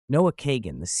Noah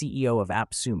Kagan, the CEO of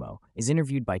AppSumo, is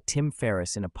interviewed by Tim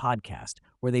Ferriss in a podcast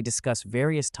where they discuss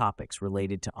various topics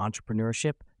related to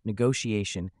entrepreneurship,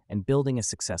 negotiation, and building a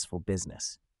successful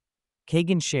business.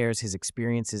 Kagan shares his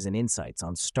experiences and insights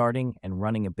on starting and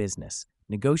running a business,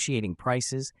 negotiating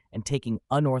prices, and taking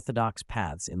unorthodox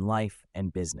paths in life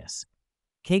and business.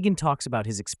 Kagan talks about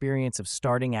his experience of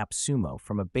starting AppSumo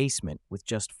from a basement with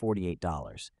just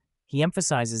 $48. He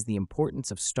emphasizes the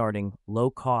importance of starting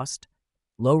low-cost,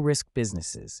 low-risk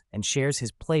businesses and shares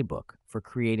his playbook for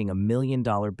creating a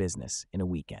million-dollar business in a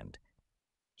weekend.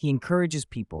 He encourages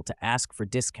people to ask for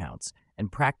discounts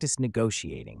and practice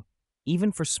negotiating,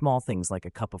 even for small things like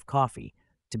a cup of coffee,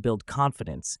 to build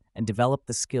confidence and develop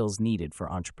the skills needed for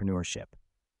entrepreneurship.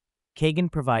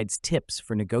 Kagan provides tips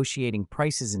for negotiating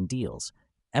prices and deals,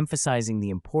 emphasizing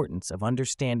the importance of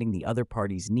understanding the other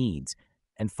party's needs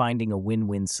and finding a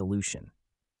win-win solution.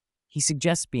 He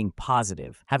suggests being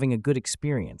positive, having a good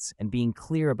experience, and being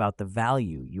clear about the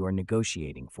value you are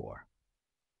negotiating for.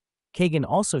 Kagan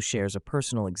also shares a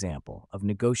personal example of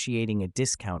negotiating a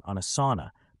discount on a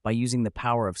sauna by using the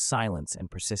power of silence and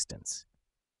persistence.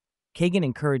 Kagan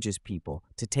encourages people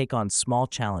to take on small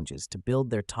challenges to build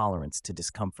their tolerance to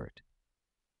discomfort.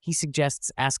 He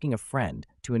suggests asking a friend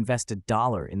to invest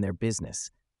 $1 in their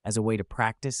business as a way to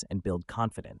practice and build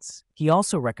confidence. He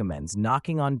also recommends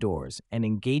knocking on doors and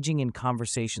engaging in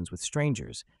conversations with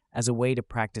strangers as a way to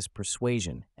practice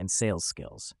persuasion and sales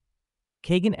skills.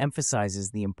 Kagan emphasizes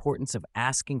the importance of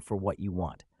asking for what you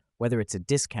want, whether it's a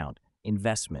discount,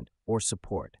 investment, or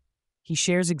support. He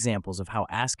shares examples of how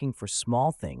asking for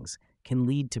small things can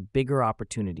lead to bigger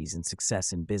opportunities and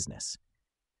success in business.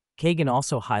 Kagan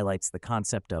also highlights the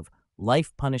concept of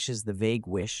life punishes the vague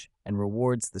wish and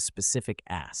rewards the specific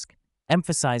ask,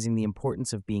 emphasizing the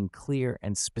importance of being clear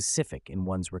and specific in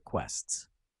one's requests.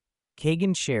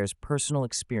 Kagan shares personal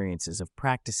experiences of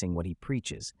practicing what he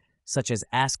preaches, such as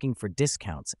asking for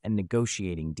discounts and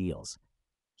negotiating deals.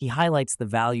 He highlights the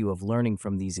value of learning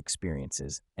from these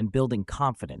experiences and building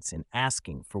confidence in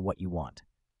asking for what you want.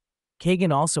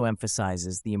 Kagan also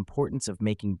emphasizes the importance of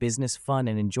making business fun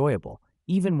and enjoyable,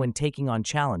 even when taking on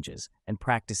challenges and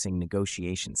practicing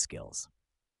negotiation skills.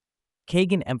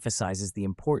 Kagan emphasizes the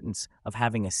importance of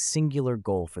having a singular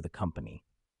goal for the company,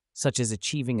 such as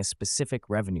achieving a specific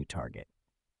revenue target.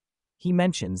 He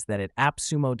mentions that at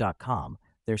AppSumo.com,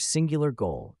 their singular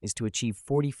goal is to achieve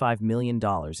 $45 million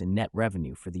in net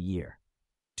revenue for the year.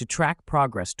 To track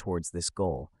progress towards this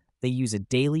goal, they use a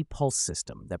daily pulse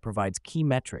system that provides key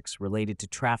metrics related to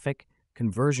traffic,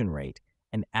 conversion rate,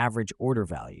 and average order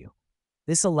value.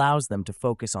 This allows them to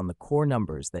focus on the core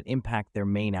numbers that impact their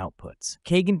main outputs.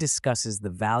 Kagan discusses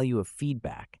the value of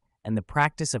feedback and the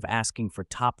practice of asking for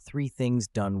top 3 things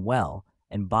done well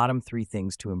and bottom 3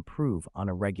 things to improve on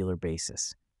a regular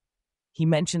basis. He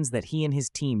mentions that he and his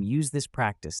team use this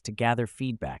practice to gather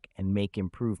feedback and make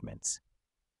improvements.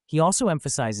 He also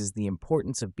emphasizes the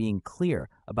importance of being clear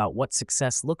about what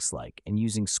success looks like and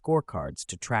using scorecards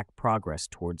to track progress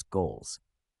towards goals.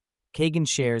 Kagan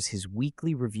shares his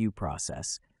weekly review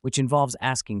process, which involves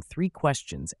asking 3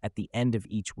 questions at the end of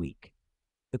each week.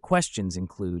 The questions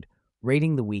include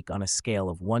rating the week on a scale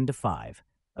of 1 to 5,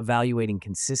 evaluating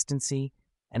consistency,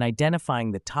 and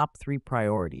identifying the top 3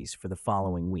 priorities for the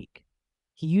following week.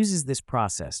 He uses this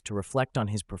process to reflect on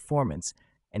his performance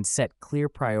and set clear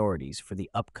priorities for the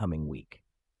upcoming week.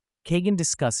 Kagan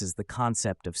discusses the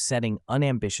concept of setting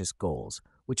unambitious goals,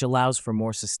 which allows for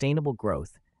more sustainable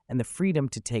growth and the freedom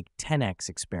to take 10x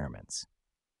experiments.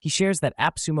 He shares that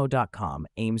AppSumo.com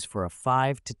aims for a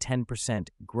 5 to 10%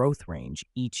 growth range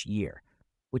each year,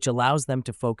 which allows them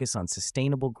to focus on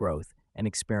sustainable growth and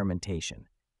experimentation.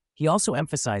 He also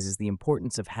emphasizes the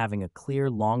importance of having a clear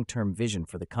long-term vision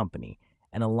for the company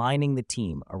and aligning the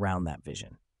team around that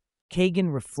vision.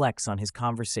 Kagan reflects on his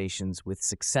conversations with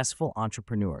successful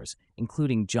entrepreneurs,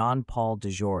 including John Paul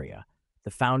DeJoria,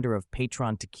 the founder of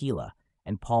Patron Tequila,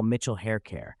 and Paul Mitchell Hair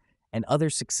Care, and other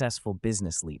successful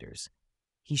business leaders.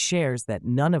 He shares that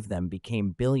none of them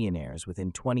became billionaires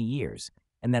within 20 years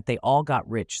and that they all got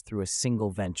rich through a single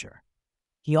venture.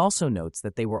 He also notes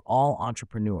that they were all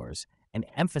entrepreneurs and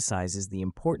emphasizes the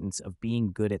importance of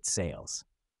being good at sales.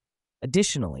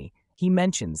 Additionally, he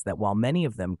mentions that while many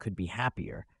of them could be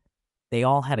happier, they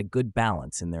all had a good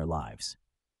balance in their lives.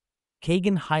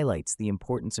 Kagan highlights the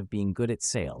importance of being good at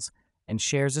sales and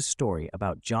shares a story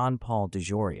about John Paul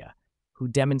DeJoria, who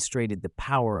demonstrated the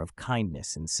power of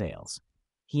kindness in sales.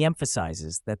 He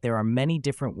emphasizes that there are many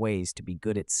different ways to be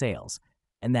good at sales,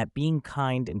 and that being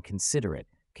kind and considerate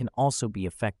can also be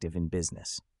effective in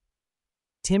business.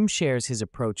 Tim shares his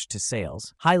approach to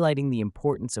sales, highlighting the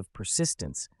importance of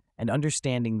persistence and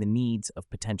understanding the needs of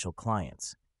potential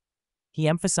clients. He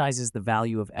emphasizes the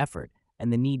value of effort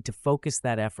and the need to focus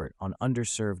that effort on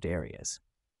underserved areas.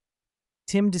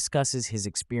 Tim discusses his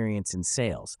experience in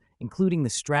sales, including the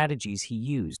strategies he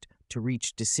used to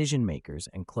reach decision makers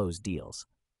and close deals.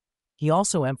 He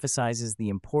also emphasizes the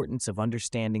importance of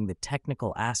understanding the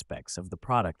technical aspects of the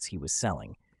products he was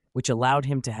selling, which allowed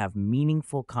him to have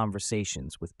meaningful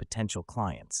conversations with potential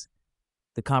clients.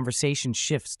 The conversation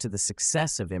shifts to the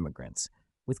success of immigrants,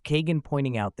 with Kagan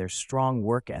pointing out their strong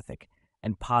work ethic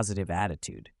and positive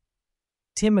attitude.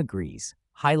 Tim agrees,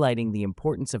 highlighting the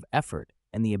importance of effort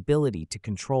and the ability to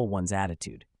control one's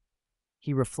attitude.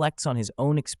 He reflects on his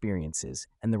own experiences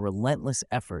and the relentless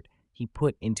effort he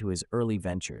put into his early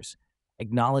ventures,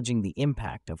 acknowledging the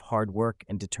impact of hard work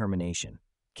and determination.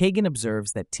 Kagan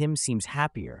observes that Tim seems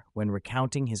happier when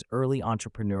recounting his early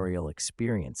entrepreneurial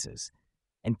experiences,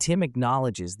 and Tim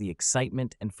acknowledges the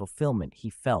excitement and fulfillment he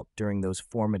felt during those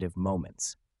formative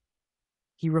moments.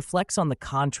 He reflects on the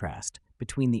contrast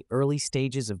between the early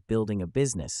stages of building a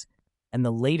business and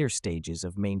the later stages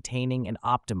of maintaining and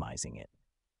optimizing it.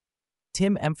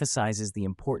 Tim emphasizes the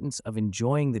importance of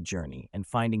enjoying the journey and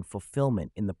finding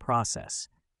fulfillment in the process,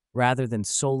 rather than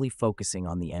solely focusing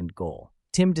on the end goal.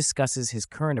 Tim discusses his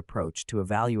current approach to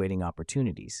evaluating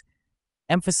opportunities,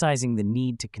 emphasizing the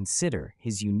need to consider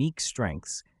his unique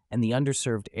strengths and the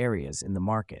underserved areas in the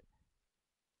market.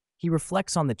 He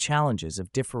reflects on the challenges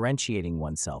of differentiating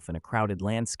oneself in a crowded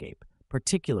landscape,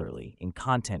 particularly in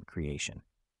content creation.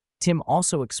 Tim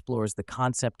also explores the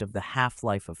concept of the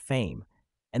half-life of fame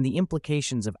and the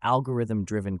implications of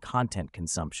algorithm-driven content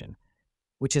consumption,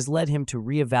 which has led him to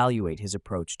reevaluate his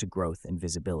approach to growth and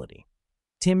visibility.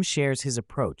 Tim shares his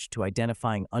approach to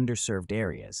identifying underserved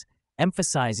areas,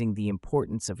 emphasizing the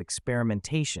importance of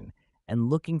experimentation and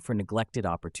looking for neglected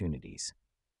opportunities.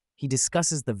 He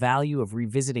discusses the value of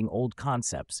revisiting old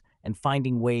concepts and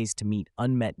finding ways to meet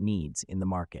unmet needs in the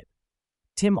market.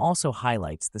 Tim also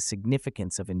highlights the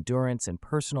significance of endurance and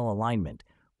personal alignment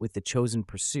with the chosen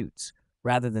pursuits,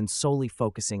 rather than solely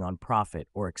focusing on profit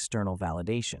or external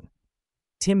validation.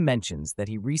 Tim mentions that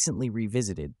he recently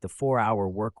revisited the 4-hour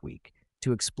workweek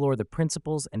to explore the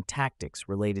principles and tactics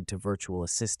related to virtual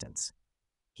assistants.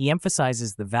 He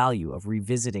emphasizes the value of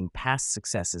revisiting past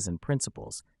successes and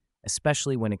principles,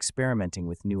 especially when experimenting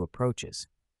with new approaches.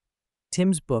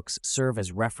 Tim's books serve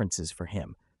as references for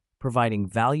him, providing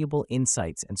valuable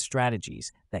insights and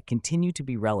strategies that continue to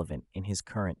be relevant in his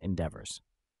current endeavors.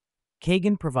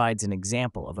 Kagan provides an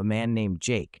example of a man named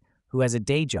Jake who has a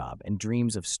day job and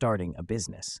dreams of starting a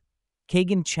business.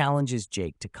 Kagan challenges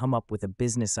Jake to come up with a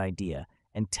business idea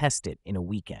and test it in a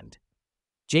weekend.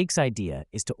 Jake's idea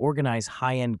is to organize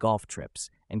high-end golf trips,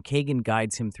 and Kagan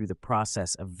guides him through the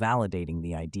process of validating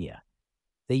the idea.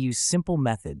 They use simple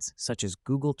methods such as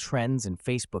Google Trends and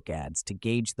Facebook ads to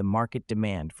gauge the market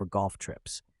demand for golf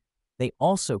trips. They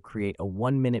also create a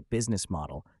 1-minute business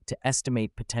model to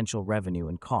estimate potential revenue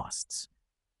and costs.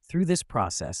 Through this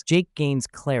process, Jake gains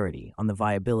clarity on the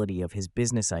viability of his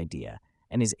business idea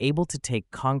and is able to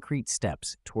take concrete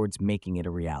steps towards making it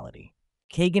a reality.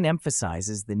 Kagan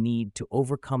emphasizes the need to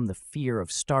overcome the fear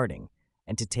of starting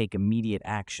and to take immediate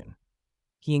action.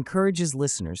 He encourages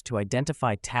listeners to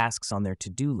identify tasks on their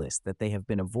to-do list that they have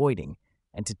been avoiding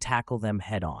and to tackle them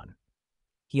head-on.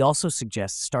 He also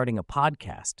suggests starting a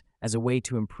podcast as a way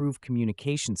to improve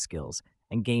communication skills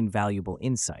and gain valuable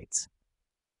insights.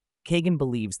 Kagan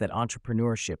believes that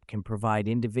entrepreneurship can provide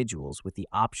individuals with the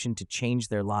option to change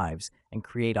their lives and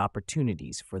create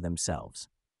opportunities for themselves,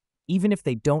 even if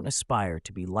they don't aspire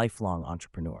to be lifelong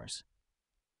entrepreneurs.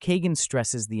 Kagan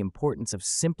stresses the importance of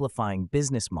simplifying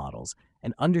business models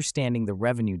and understanding the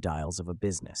revenue dials of a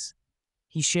business.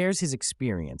 He shares his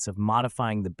experience of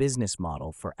modifying the business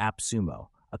model for AppSumo,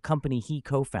 a company he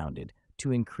co-founded,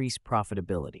 to increase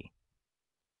profitability.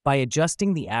 By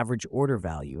adjusting the average order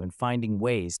value and finding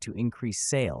ways to increase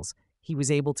sales, he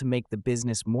was able to make the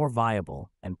business more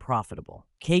viable and profitable.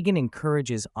 Kagan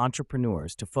encourages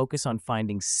entrepreneurs to focus on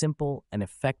finding simple and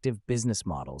effective business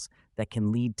models that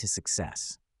can lead to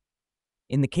success.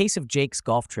 In the case of Jake's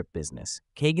golf trip business,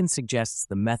 Kagan suggests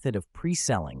the method of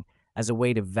pre-selling as a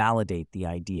way to validate the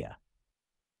idea.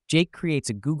 Jake creates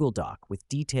a Google Doc with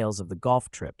details of the golf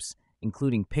trips,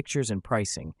 including pictures and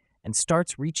pricing, and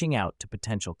starts reaching out to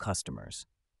potential customers.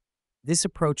 This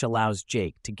approach allows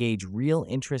Jake to gauge real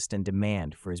interest and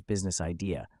demand for his business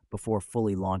idea before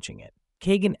fully launching it.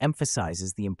 Kagan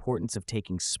emphasizes the importance of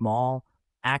taking small,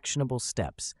 actionable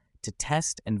steps to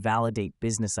test and validate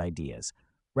business ideas,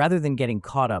 rather than getting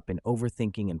caught up in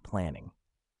overthinking and planning.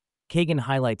 Kagan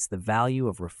highlights the value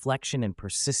of reflection and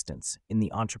persistence in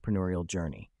the entrepreneurial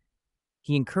journey.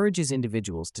 He encourages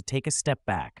individuals to take a step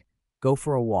back, go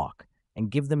for a walk, and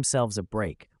give themselves a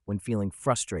break when feeling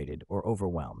frustrated or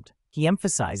overwhelmed. He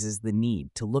emphasizes the need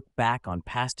to look back on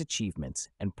past achievements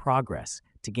and progress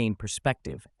to gain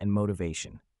perspective and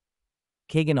motivation.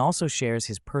 Kagan also shares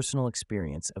his personal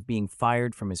experience of being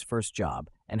fired from his first job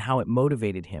and how it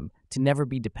motivated him to never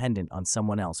be dependent on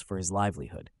someone else for his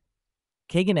livelihood.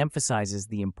 Kagan emphasizes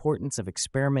the importance of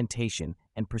experimentation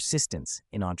and persistence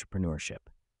in entrepreneurship.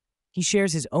 He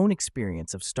shares his own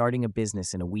experience of starting a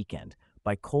business in a weekend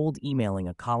by cold emailing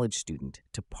a college student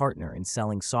to partner in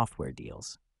selling software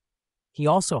deals. He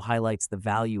also highlights the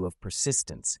value of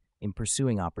persistence in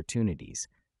pursuing opportunities,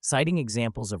 citing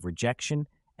examples of rejection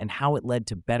and how it led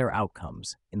to better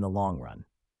outcomes in the long run.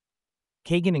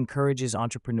 Kagan encourages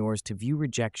entrepreneurs to view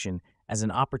rejection as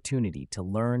an opportunity to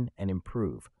learn and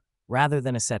improve, rather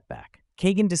than a setback.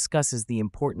 Kagan discusses the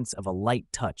importance of a light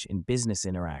touch in business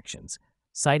interactions,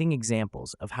 citing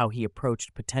examples of how he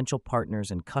approached potential partners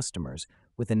and customers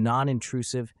with a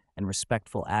non-intrusive and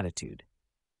respectful attitude.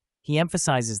 He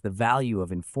emphasizes the value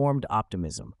of informed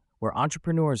optimism, where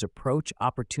entrepreneurs approach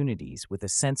opportunities with a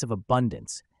sense of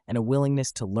abundance and a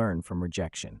willingness to learn from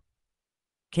rejection.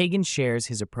 Kagan shares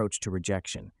his approach to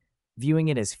rejection, viewing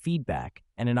it as feedback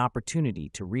and an opportunity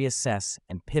to reassess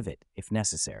and pivot if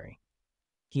necessary.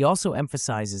 He also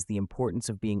emphasizes the importance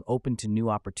of being open to new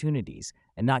opportunities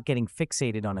and not getting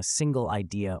fixated on a single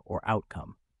idea or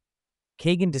outcome.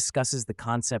 Kagan discusses the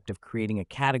concept of creating a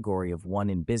category of one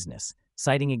in business,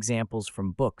 citing examples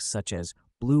from books such as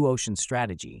Blue Ocean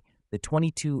Strategy, The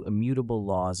 22 Immutable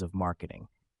Laws of Marketing.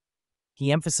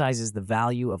 He emphasizes the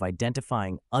value of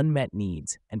identifying unmet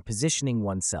needs and positioning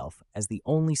oneself as the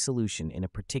only solution in a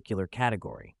particular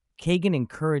category. Kagan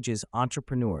encourages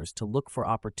entrepreneurs to look for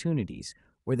opportunities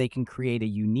where they can create a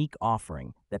unique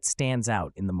offering that stands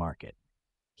out in the market.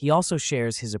 He also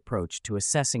shares his approach to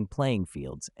assessing playing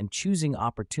fields and choosing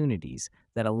opportunities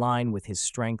that align with his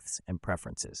strengths and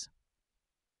preferences.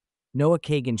 Noah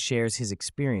Kagan shares his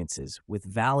experiences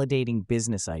with validating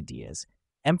business ideas,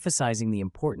 emphasizing the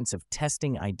importance of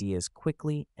testing ideas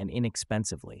quickly and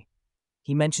inexpensively.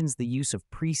 He mentions the use of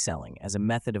pre-selling as a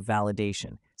method of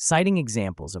validation, citing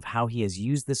examples of how he has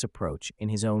used this approach in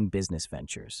his own business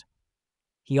ventures.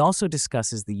 He also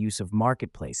discusses the use of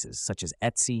marketplaces such as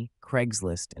Etsy,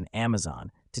 Craigslist, and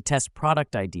Amazon to test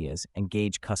product ideas and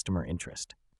gauge customer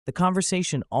interest. The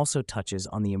conversation also touches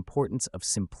on the importance of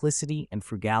simplicity and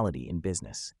frugality in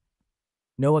business.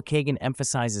 Noah Kagan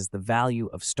emphasizes the value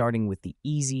of starting with the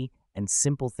easy and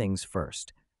simple things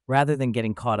first, rather than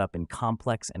getting caught up in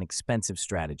complex and expensive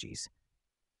strategies.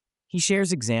 He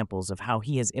shares examples of how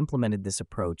he has implemented this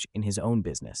approach in his own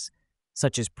business,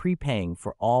 such as prepaying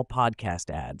for all podcast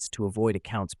ads to avoid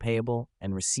accounts payable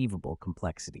and receivable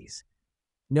complexities.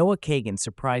 Noah Kagan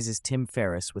surprises Tim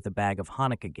Ferriss with a bag of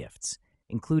Hanukkah gifts,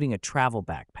 including a travel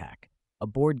backpack, a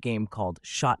board game called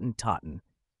Shotten Totten,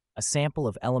 a sample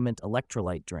of Element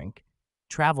electrolyte drink,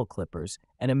 travel clippers,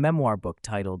 and a memoir book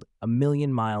titled A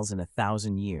Million Miles in a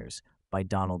Thousand Years by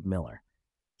Donald Miller.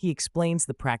 He explains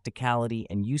the practicality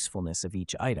and usefulness of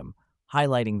each item,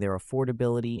 highlighting their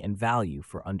affordability and value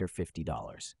for under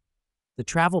 $50. The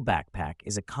travel backpack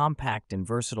is a compact and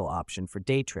versatile option for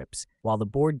day trips, while the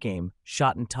board game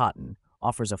Shotten Totten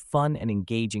offers a fun and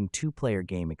engaging two-player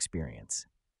game experience.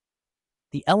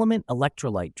 The Element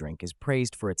electrolyte drink is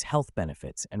praised for its health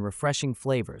benefits and refreshing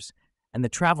flavors, and the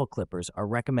travel clippers are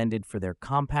recommended for their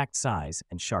compact size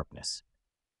and sharpness.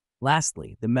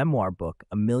 Lastly, the memoir book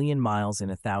A Million Miles in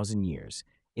a Thousand Years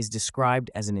is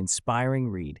described as an inspiring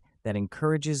read that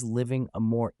encourages living a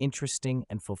more interesting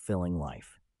and fulfilling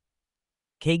life.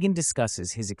 Kagan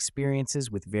discusses his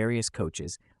experiences with various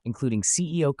coaches, including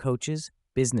CEO coaches,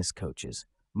 business coaches,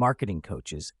 marketing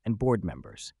coaches, and board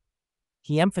members.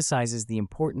 He emphasizes the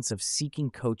importance of seeking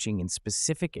coaching in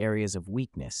specific areas of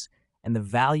weakness and the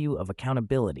value of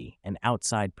accountability and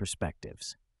outside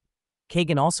perspectives.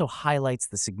 Kagan also highlights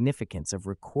the significance of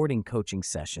recording coaching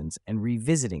sessions and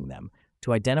revisiting them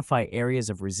to identify areas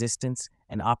of resistance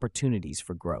and opportunities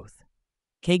for growth.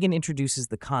 Kagan introduces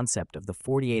the concept of the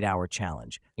 48-hour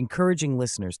challenge, encouraging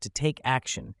listeners to take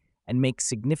action and make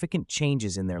significant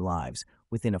changes in their lives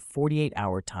within a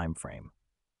 48-hour time frame.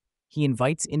 He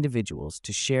invites individuals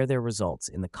to share their results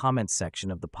in the comments section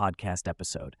of the podcast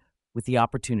episode, with the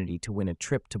opportunity to win a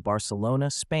trip to Barcelona,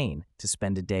 Spain, to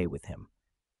spend a day with him.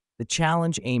 The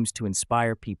challenge aims to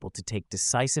inspire people to take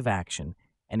decisive action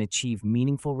and achieve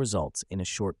meaningful results in a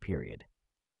short period.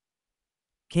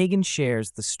 Kagan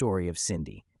shares the story of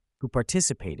Cindy, who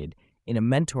participated in a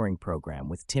mentoring program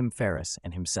with Tim Ferriss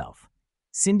and himself.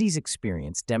 Cindy's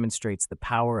experience demonstrates the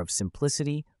power of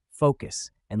simplicity, focus,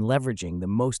 and leveraging the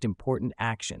most important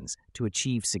actions to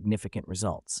achieve significant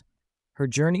results. Her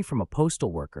journey from a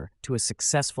postal worker to a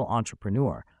successful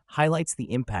entrepreneur highlights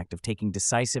the impact of taking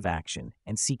decisive action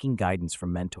and seeking guidance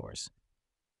from mentors.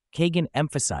 Kagan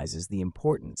emphasizes the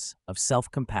importance of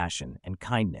self-compassion and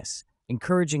kindness,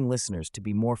 encouraging listeners to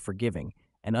be more forgiving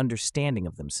and understanding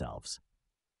of themselves.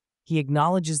 He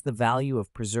acknowledges the value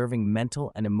of preserving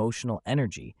mental and emotional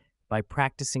energy by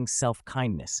practicing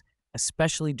self-kindness,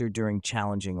 especially during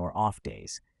challenging or off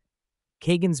days.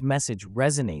 Kagan's message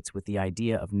resonates with the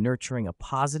idea of nurturing a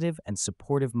positive and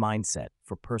supportive mindset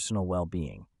for personal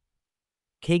well-being.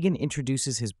 Kagan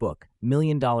introduces his book, $1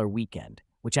 Million Weekend,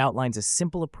 which outlines a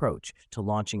simple approach to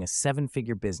launching a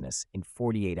seven-figure business in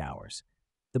 48 hours.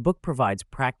 The book provides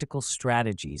practical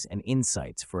strategies and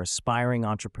insights for aspiring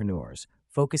entrepreneurs,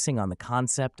 focusing on the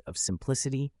concept of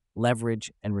simplicity,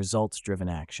 leverage, and results-driven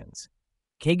actions.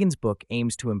 Kagan's book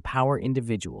aims to empower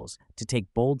individuals to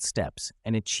take bold steps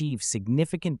and achieve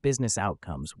significant business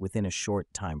outcomes within a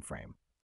short time frame.